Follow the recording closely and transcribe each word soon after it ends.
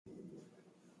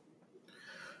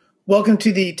Welcome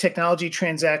to the Technology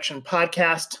Transaction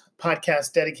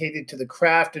podcast dedicated to the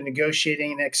craft of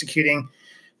negotiating and executing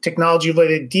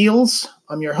technology-related deals.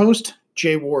 I'm your host,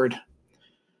 Jay Ward.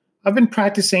 I've been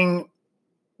practicing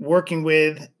working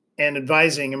with and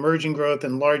advising emerging growth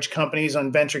and large companies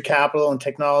on venture capital and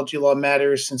technology law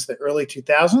matters since the early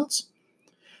 2000s.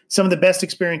 Some of the best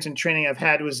experience and training I've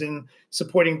had was in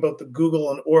supporting both the Google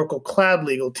and Oracle Cloud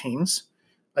legal teams.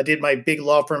 I did my big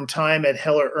law firm time at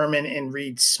Heller, Ehrman, and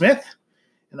Reed Smith,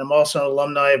 and I'm also an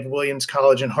alumni of Williams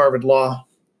College and Harvard Law.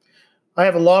 I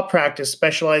have a law practice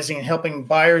specializing in helping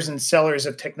buyers and sellers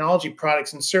of technology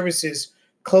products and services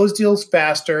close deals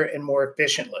faster and more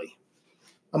efficiently.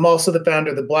 I'm also the founder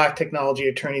of the Black Technology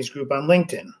Attorneys Group on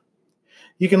LinkedIn.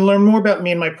 You can learn more about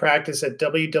me and my practice at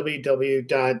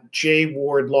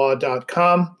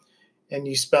www.jwardlaw.com, and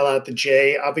you spell out the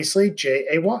J, obviously,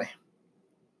 J-A-Y.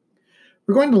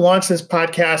 We're going to launch this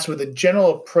podcast with a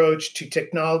general approach to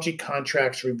technology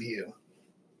contracts review.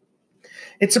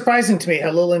 It's surprising to me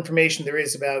how little information there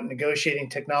is about negotiating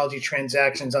technology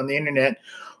transactions on the internet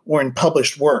or in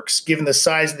published works, given the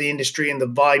size of the industry and the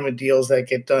volume of deals that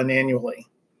get done annually.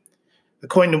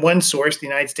 According to one source, the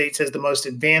United States has the most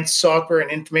advanced software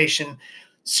and information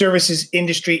services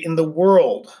industry in the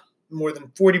world. More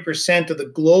than 40% of the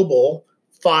global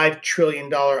 $5 trillion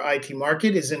IT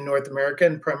market is in North America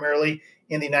and primarily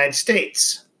in the United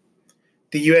States.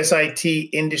 The U.S. IT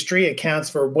industry accounts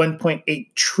for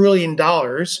 $1.8 trillion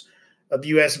of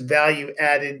U.S.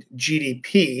 value-added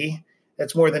GDP.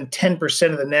 That's more than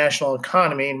 10% of the national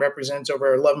economy and represents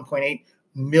over 11.8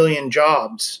 million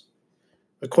jobs.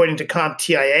 According to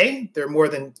CompTIA, there are more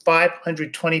than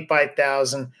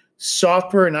 525,000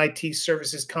 software and IT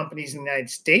services companies in the United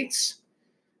States,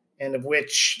 and of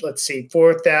which,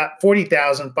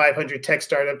 40,500 tech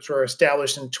startups were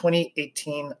established in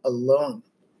 2018 alone.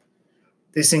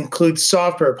 This includes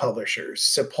software publishers,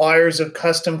 suppliers of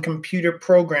custom computer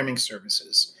programming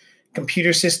services,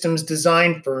 computer systems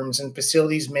design firms, and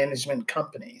facilities management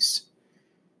companies.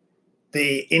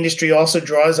 The industry also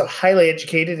draws a highly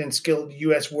educated and skilled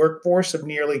U.S. workforce of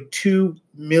nearly 2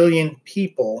 million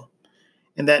people,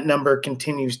 and that number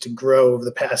continues to grow over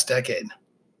the past decade.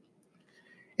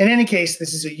 In any case,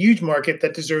 this is a huge market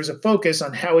that deserves a focus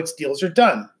on how its deals are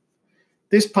done.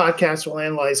 This podcast will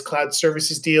analyze cloud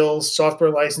services deals, software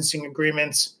licensing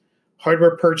agreements,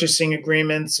 hardware purchasing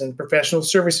agreements, and professional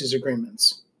services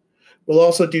agreements. We'll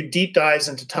also do deep dives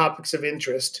into topics of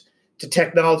interest to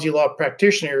technology law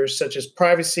practitioners such as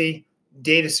privacy,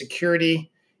 data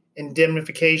security,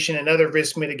 indemnification, and other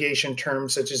risk mitigation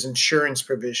terms such as insurance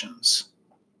provisions.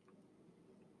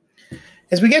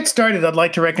 As we get started, I'd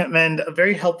like to recommend a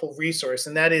very helpful resource,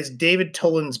 and that is David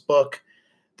Tolan's book,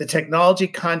 The Technology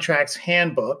Contracts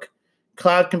Handbook,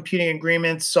 Cloud Computing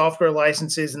Agreements, Software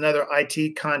Licenses, and Other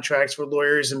IT Contracts for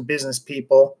Lawyers and Business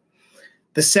People,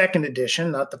 the second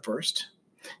edition, not the first.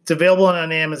 It's available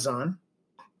on Amazon.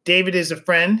 David is a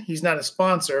friend. He's not a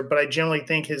sponsor, but I generally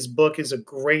think his book is a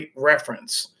great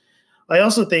reference. I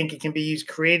also think it can be used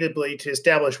creatively to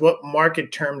establish what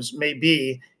market terms may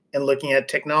be in looking at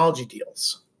technology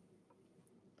deals.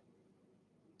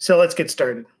 So let's get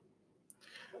started.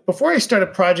 Before I start a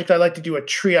project, I like to do a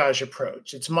triage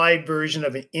approach. It's my version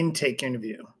of an intake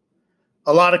interview.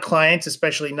 A lot of clients,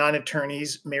 especially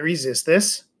non-attorneys, may resist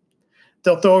this.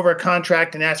 They'll throw over a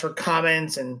contract and ask for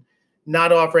comments and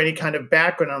not offer any kind of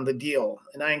background on the deal.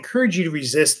 And I encourage you to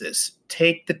resist this.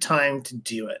 Take the time to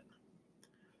do it.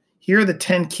 Here are the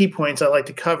 10 key points I like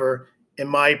to cover in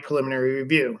my preliminary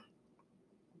review.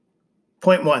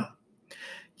 Point 1,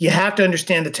 you have to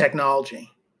understand the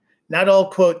technology. Not all,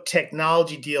 quote,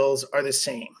 technology deals are the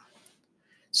same.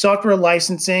 Software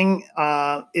licensing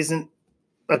isn't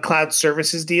a cloud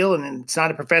services deal, and it's not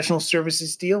a professional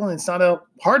services deal, and it's not a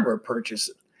hardware purchase.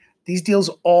 These deals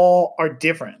all are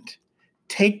different.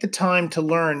 Take the time to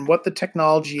learn what the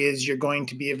technology is you're going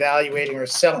to be evaluating or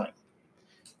selling.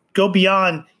 Go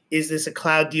beyond, is this a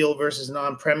cloud deal versus an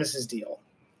on-premises deal?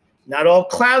 Not all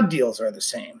cloud deals are the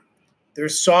same.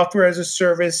 There's software as a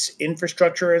service,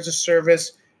 infrastructure as a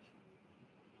service,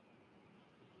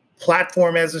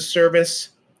 platform as a service.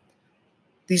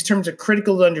 These terms are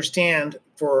critical to understand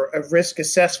for a risk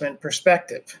assessment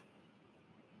perspective.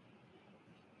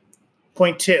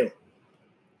 Point 2,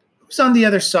 who's on the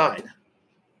other side?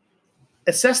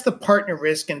 Assess the partner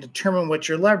risk and determine what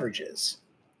your leverage is.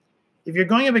 If you're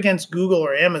going up against Google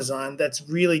or Amazon, that's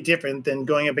really different than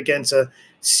going up against a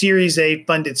Series A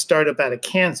funded startup out of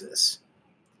Kansas.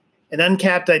 An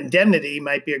uncapped indemnity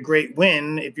might be a great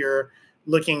win if you're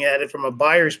looking at it from a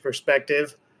buyer's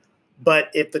perspective, but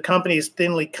if the company is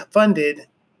thinly funded,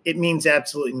 it means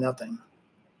absolutely nothing.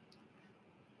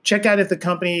 Check out if the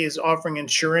company is offering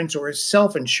insurance or is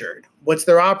self-insured. What's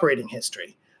their operating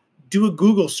history? Do a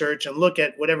Google search and look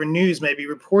at whatever news may be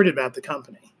reported about the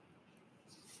company.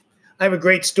 I have a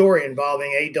great story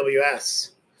involving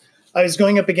AWS. I was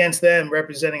going up against them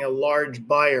representing a large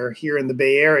buyer here in the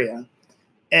Bay Area.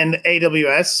 And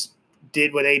AWS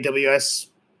did what AWS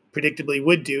predictably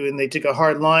would do, and they took a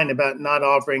hard line about not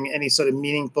offering any sort of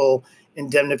meaningful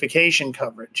indemnification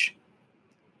coverage.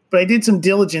 But I did some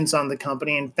diligence on the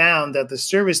company and found that the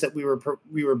service that we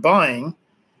were buying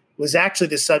was actually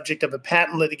the subject of a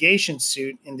patent litigation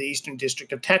suit in the Eastern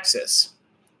District of Texas.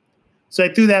 So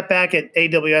I threw that back at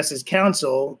AWS's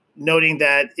counsel, noting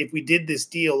that if we did this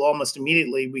deal almost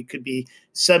immediately, we could be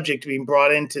subject to being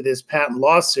brought into this patent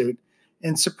lawsuit.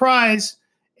 And surprise,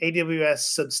 AWS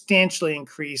substantially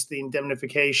increased the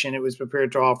indemnification it was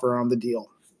prepared to offer on the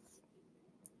deal.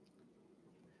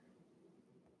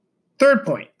 Third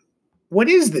point, what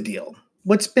is the deal?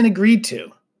 What's been agreed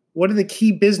to? What are the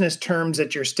key business terms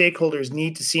that your stakeholders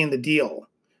need to see in the deal?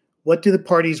 What do the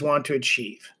parties want to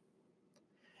achieve?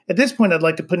 At this point, I'd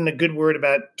like to put in a good word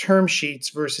about term sheets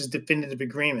versus definitive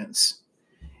agreements.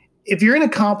 If you're in a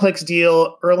complex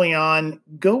deal early on,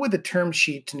 go with a term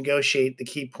sheet to negotiate the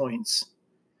key points.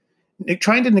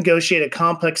 Trying to negotiate a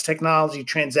complex technology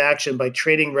transaction by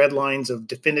trading red lines of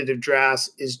definitive drafts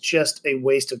is just a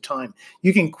waste of time.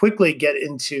 You can quickly get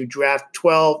into draft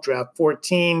 12, draft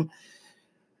 14.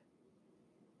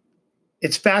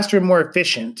 It's faster and more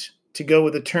efficient to go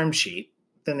with a term sheet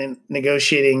than in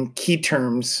negotiating key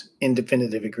terms in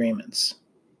definitive agreements.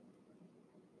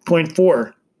 Point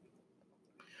 4,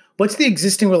 what's the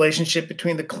existing relationship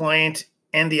between the client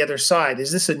and the other side?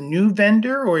 Is this a new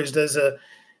vendor, or does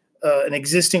an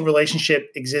existing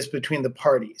relationship exist between the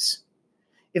parties?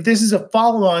 If this is a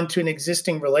follow-on to an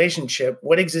existing relationship,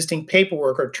 what existing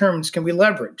paperwork or terms can we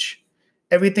leverage?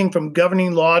 Everything from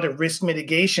governing law to risk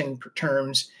mitigation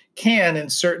terms can, in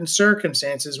certain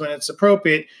circumstances when it's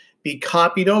appropriate, be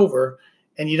copied over,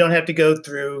 and you don't have to go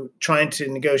through trying to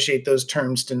negotiate those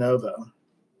terms de novo.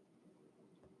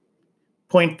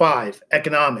 Point 5,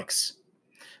 economics.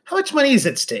 How much money is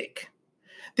at stake?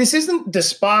 This isn't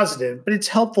dispositive, but it's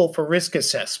helpful for risk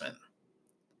assessment.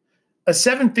 A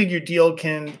 7-figure deal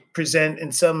can present,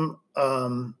 in some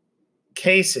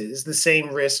cases, the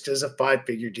same risks as a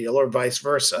 5-figure deal or vice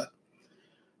versa.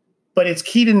 But it's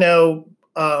key to know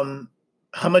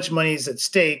how much money is at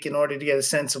stake in order to get a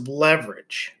sense of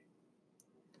leverage.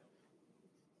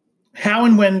 How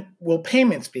and when will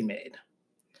payments be made?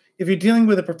 If you're dealing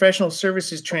with a professional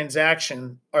services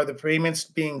transaction, are the payments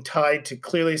being tied to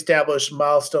clearly established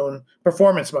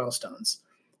performance milestones?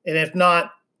 And if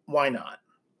not, why not?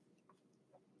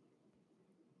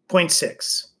 Point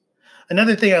 6.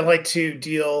 Another thing I'd like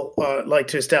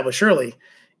to establish early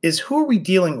is, who are we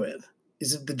dealing with?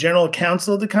 Is it the general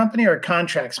counsel of the company or a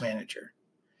contracts manager?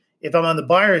 If I'm on the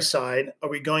buyer's side, are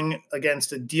we going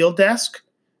against a deal desk?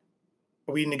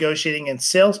 Are we negotiating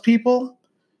against salespeople?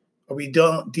 Are we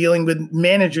dealing with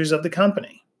managers of the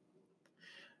company?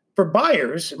 For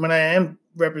buyers, when I am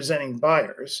representing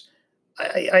buyers,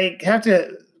 I have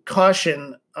to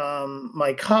caution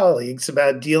my colleagues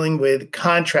about dealing with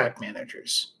contract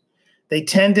managers. They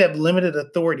tend to have limited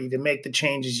authority to make the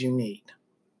changes you need.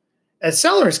 As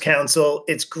seller's counsel,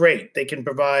 it's great. They can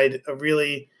provide a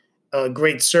really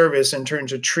great service in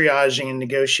terms of triaging and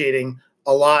negotiating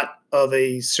a lot of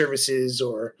a services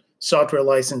or software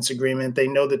license agreement. They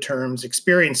know the terms.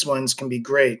 Experienced ones can be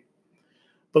great.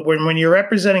 But when you're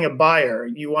representing a buyer,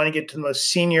 you want to get to the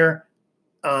most senior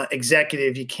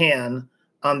executive you can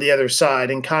on the other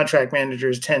side, and contract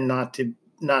managers tend not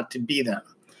to be them.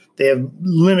 They have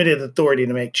limited authority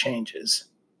to make changes.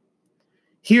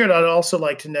 Here, I'd also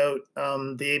like to note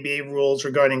the ABA rules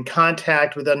regarding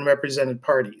contact with unrepresented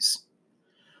parties.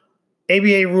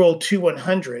 ABA Rule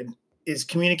 2100 is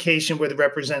communication with a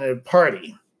representative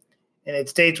party. And it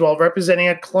states, while representing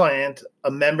a client,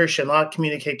 a member shall not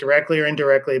communicate directly or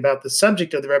indirectly about the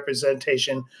subject of the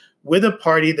representation with a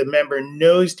party the member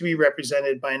knows to be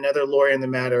represented by another lawyer in the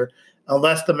matter,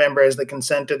 unless the member has the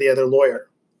consent of the other lawyer.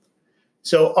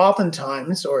 So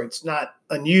oftentimes, or it's not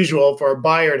unusual for a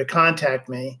buyer to contact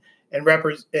me and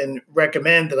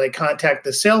recommend that I contact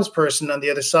the salesperson on the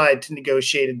other side to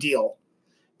negotiate a deal.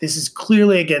 This is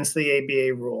clearly against the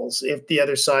ABA rules if the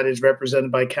other side is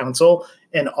represented by counsel,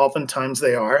 and oftentimes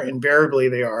they are, invariably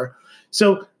they are.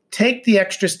 So take the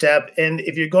extra step, and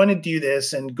if you're going to do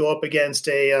this and go up against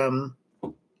a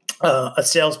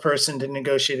salesperson to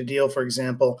negotiate a deal, for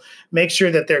example, make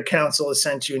sure that their counsel has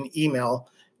sent you an email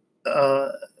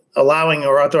allowing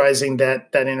or authorizing that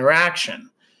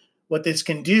interaction. What this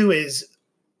can do is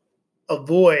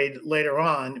avoid later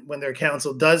on when their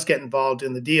counsel does get involved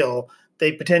in the deal.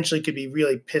 They potentially could be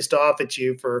really pissed off at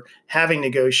you for having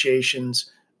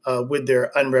negotiations with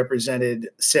their unrepresented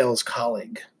sales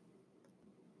colleague.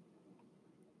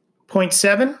 Point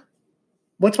 7,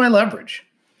 what's my leverage?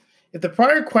 If the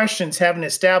prior questions haven't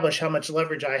established how much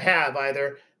leverage I have,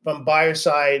 either from buyer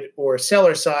side or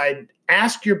seller side,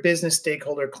 ask your business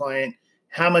stakeholder client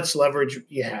how much leverage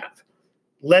you have.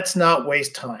 Let's not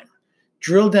waste time.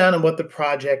 Drill down on what the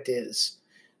project is.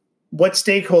 What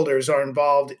stakeholders are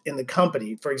involved in the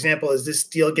company? For example, is this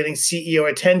deal getting CEO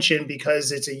attention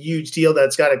because it's a huge deal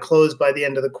that's got to close by the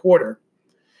end of the quarter?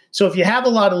 So if you have a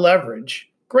lot of leverage,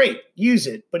 great, use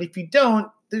it. But if you don't,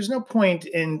 there's no point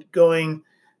in going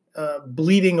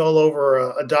bleeding all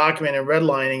over a document and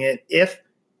redlining it if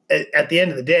at the end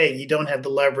of the day you don't have the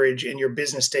leverage and your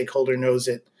business stakeholder knows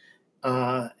it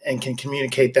and can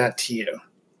communicate that to you.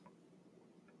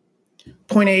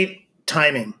 Point 8,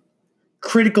 timing.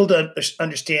 Critical to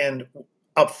understand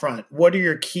upfront. What are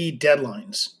your key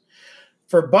deadlines?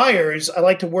 For buyers, I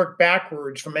like to work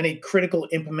backwards from any critical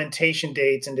implementation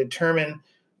dates and determine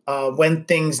when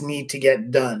things need to get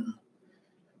done.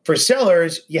 For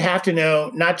sellers, you have to know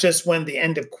not just when the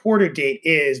end of quarter date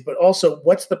is, but also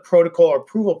what's the protocol or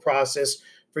approval process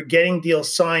for getting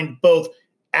deals signed both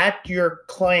at your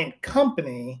client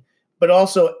company, but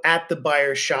also at the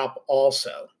buyer's shop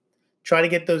also. Try to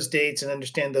get those dates and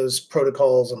understand those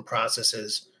protocols and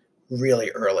processes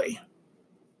really early.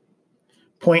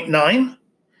 Point 9,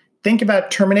 think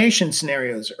about termination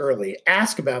scenarios early.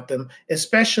 Ask about them,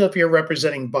 especially if you're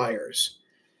representing buyers.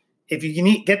 If you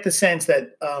can get the sense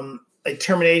that a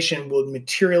termination will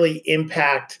materially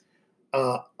impact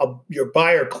your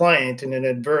buyer client in an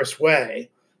adverse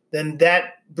way, then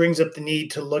that brings up the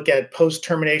need to look at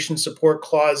post-termination support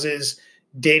clauses,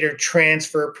 data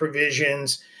transfer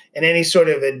provisions, and any sort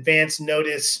of advance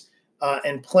notice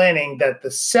and planning that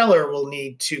the seller will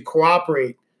need to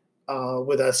cooperate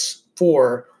with us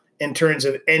for in terms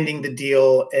of ending the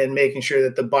deal and making sure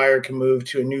that the buyer can move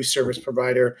to a new service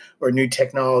provider or new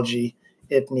technology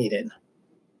if needed.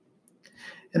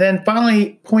 And then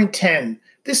finally, point 10.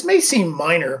 This may seem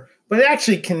minor, but it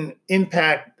actually can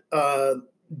impact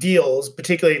deals,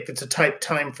 particularly if it's a tight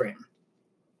time frame.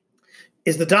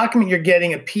 Is the document you're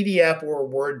getting a PDF or a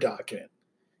Word document?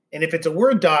 And if it's a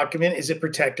Word document, is it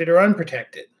protected or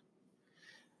unprotected?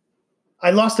 I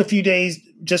lost a few days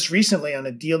just recently on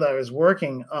a deal that I was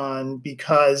working on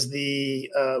because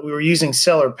we were using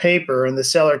seller paper, and the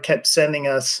seller kept sending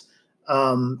us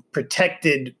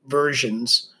protected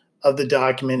versions of the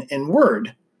document in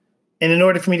Word. And in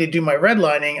order for me to do my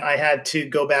redlining, I had to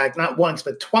go back not once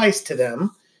but twice to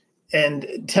them and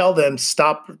tell them,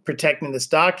 stop protecting this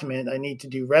document. I need to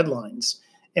do red lines.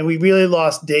 And we really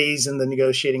lost days in the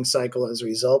negotiating cycle as a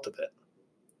result of it.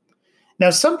 Now,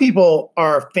 some people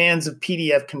are fans of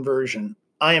PDF conversion.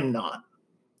 I am not.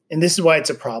 And this is why it's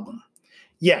a problem.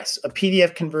 Yes, a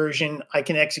PDF conversion, I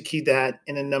can execute that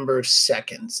in a number of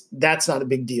seconds. That's not a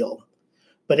big deal.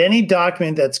 But any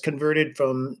document that's converted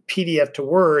from PDF to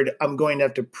Word, I'm going to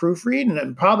have to proofread, and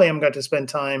I'm going to spend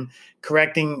time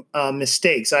correcting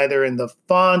mistakes, either in the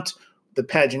font, the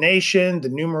pagination, the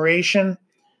numeration,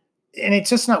 and it's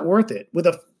just not worth it. With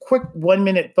a quick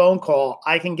 1-minute phone call,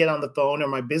 I can get on the phone, or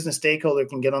my business stakeholder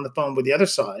can get on the phone with the other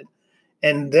side,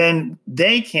 and then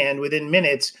they can, within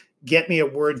minutes, get me a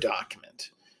Word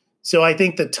document. So I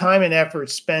think the time and effort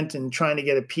spent in trying to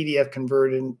get a PDF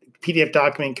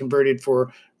document converted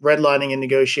for redlining and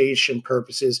negotiation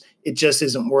purposes, it just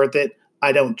isn't worth it.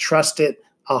 I don't trust it.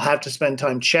 I'll have to spend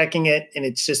time checking it, and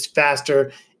it's just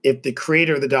faster if the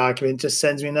creator of the document just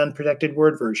sends me an unprotected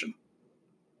Word version.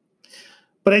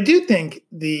 But I do think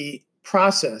the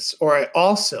process, or I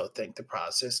also think the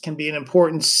process, can be an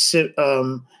important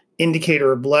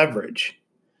indicator of leverage.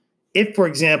 If, for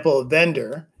example, a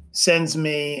vendor sends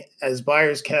me as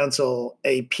buyer's counsel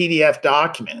a PDF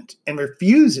document and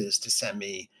refuses to send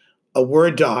me a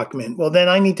Word document, well, then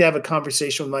I need to have a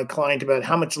conversation with my client about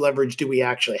how much leverage do we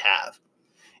actually have.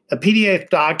 A PDF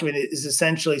document is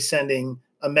essentially sending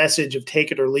a message of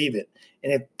take it or leave it.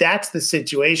 And if that's the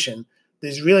situation,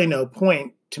 there's really no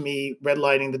point to me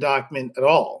redlining the document at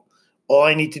all. All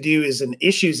I need to do is an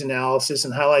issues analysis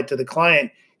and highlight to the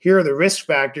client, here are the risk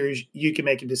factors, you can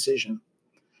make a decision.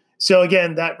 So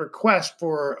again, that request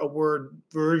for a Word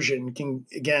version can,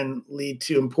 again, lead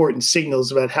to important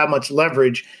signals about how much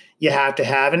leverage you have to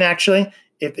have. And actually,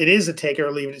 if it is a take it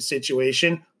or leave it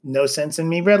situation, no sense in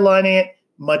me redlining it,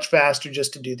 much faster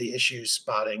just to do the issue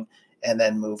spotting and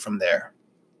then move from there.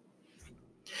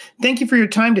 Thank you for your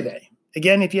time today.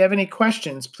 Again, if you have any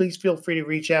questions, please feel free to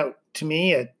reach out to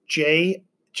me at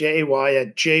Jay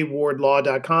at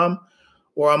jwardlaw.com,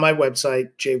 or on my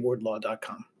website,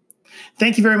 jwardlaw.com.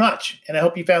 Thank you very much, and I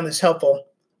hope you found this helpful.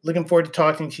 Looking forward to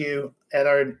talking to you at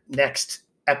our next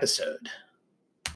episode.